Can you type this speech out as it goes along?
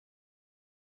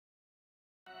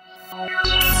I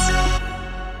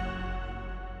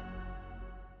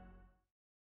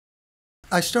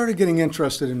started getting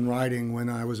interested in writing when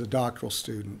I was a doctoral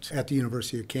student at the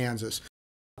University of Kansas.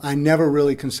 I never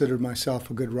really considered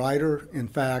myself a good writer. In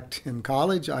fact, in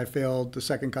college, I failed the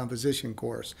second composition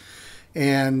course.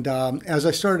 And as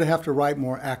I started to have to write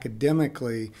more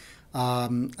academically,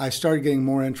 I started getting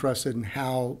more interested in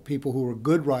how people who were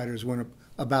good writers went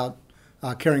about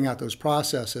carrying out those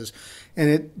processes. And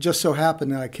it just so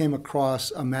happened that I came across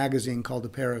a magazine called the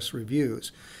Paris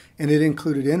Reviews. And it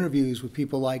included interviews with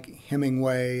people like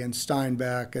Hemingway and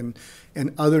Steinbeck and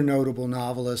other notable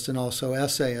novelists and also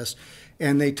essayists.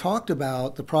 And they talked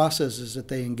about the processes that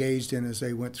they engaged in as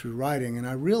they went through writing. And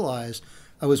I realized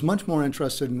I was much more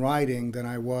interested in writing than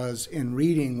I was in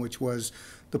reading, which was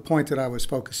the point that I was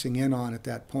focusing in on at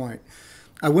that point.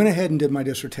 I went ahead and did my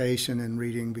dissertation in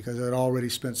reading because I'd already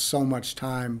spent so much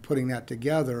time putting that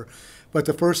together. But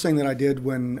the first thing that I did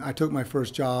when I took my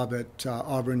first job at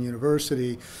Auburn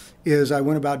University is I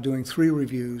went about doing 3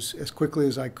 reviews as quickly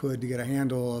as I could to get a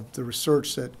handle of the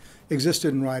research that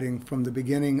existed in writing from the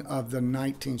beginning of the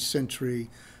 19th century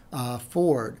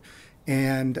forward.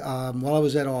 And while I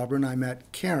was at Auburn, I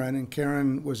met Karen, and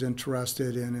Karen was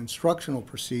interested in instructional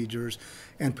procedures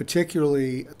and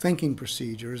particularly thinking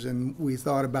procedures. And we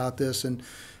thought about this, and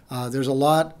there's a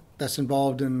lot that's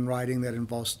involved in writing that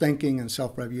involves thinking and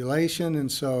self-regulation.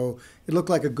 And so it looked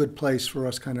like a good place for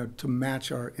us kind of to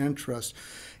match our interests.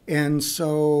 And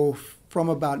so from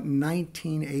about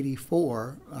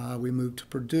 1984, we moved to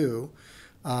Purdue.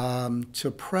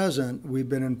 To present, we've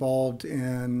been involved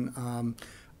in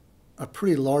a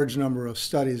pretty large number of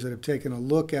studies that have taken a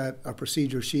look at a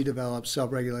procedure she developed,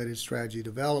 self-regulated strategy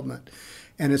development,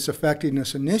 and its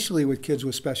effectiveness initially with kids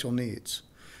with special needs.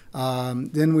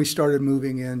 Then we started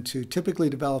moving into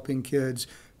typically developing kids,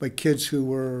 but kids who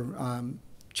were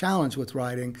challenged with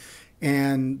writing,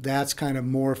 and that's kind of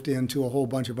morphed into a whole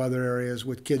bunch of other areas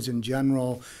with kids in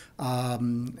general,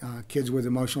 kids with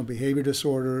emotional behavior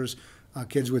disorders,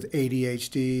 kids with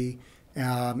ADHD,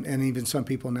 and even some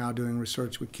people now doing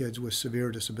research with kids with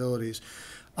severe disabilities.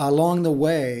 Along the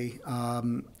way,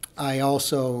 I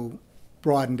also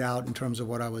broadened out in terms of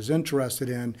what I was interested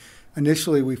in.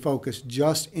 Initially, we focused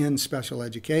just in special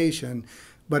education,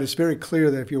 but it's very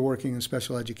clear that if you're working in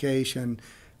special education,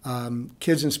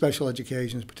 kids in special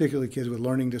education, particularly kids with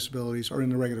learning disabilities, are in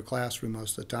the regular classroom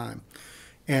most of the time.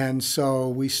 And so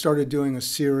we started doing a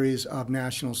series of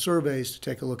national surveys to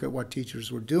take a look at what teachers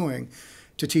were doing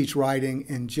to teach writing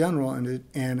in general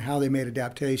and how they made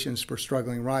adaptations for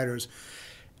struggling writers.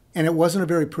 And it wasn't a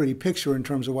very pretty picture in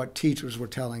terms of what teachers were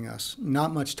telling us.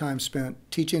 Not much time spent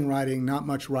teaching writing, not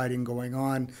much writing going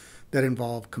on that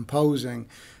involved composing.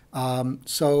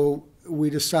 So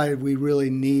we decided we really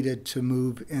needed to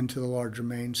move into the larger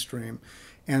mainstream.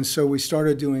 And so we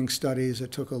started doing studies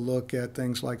that took a look at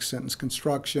things like sentence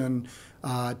construction,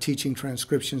 teaching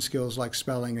transcription skills like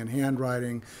spelling and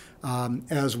handwriting,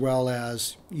 as well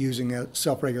as using a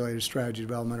self-regulated strategy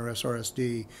development, or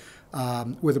SRSD,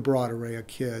 with a broad array of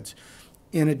kids.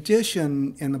 In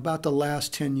addition, in about the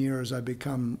last 10 years, I've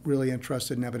become really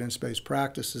interested in evidence-based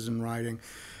practices in writing.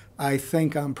 I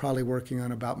think I'm probably working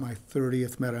on about my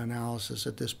 30th meta-analysis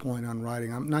at this point on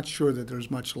writing. I'm not sure that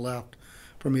there's much left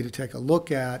for me to take a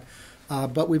look at,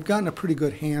 but we've gotten a pretty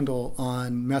good handle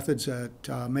on methods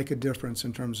that make a difference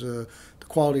in terms of the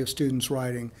quality of students'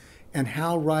 writing and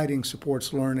how writing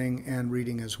supports learning and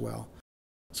reading as well.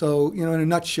 So, in a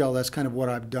nutshell, that's kind of what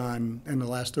I've done in the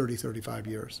last 35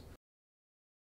 years.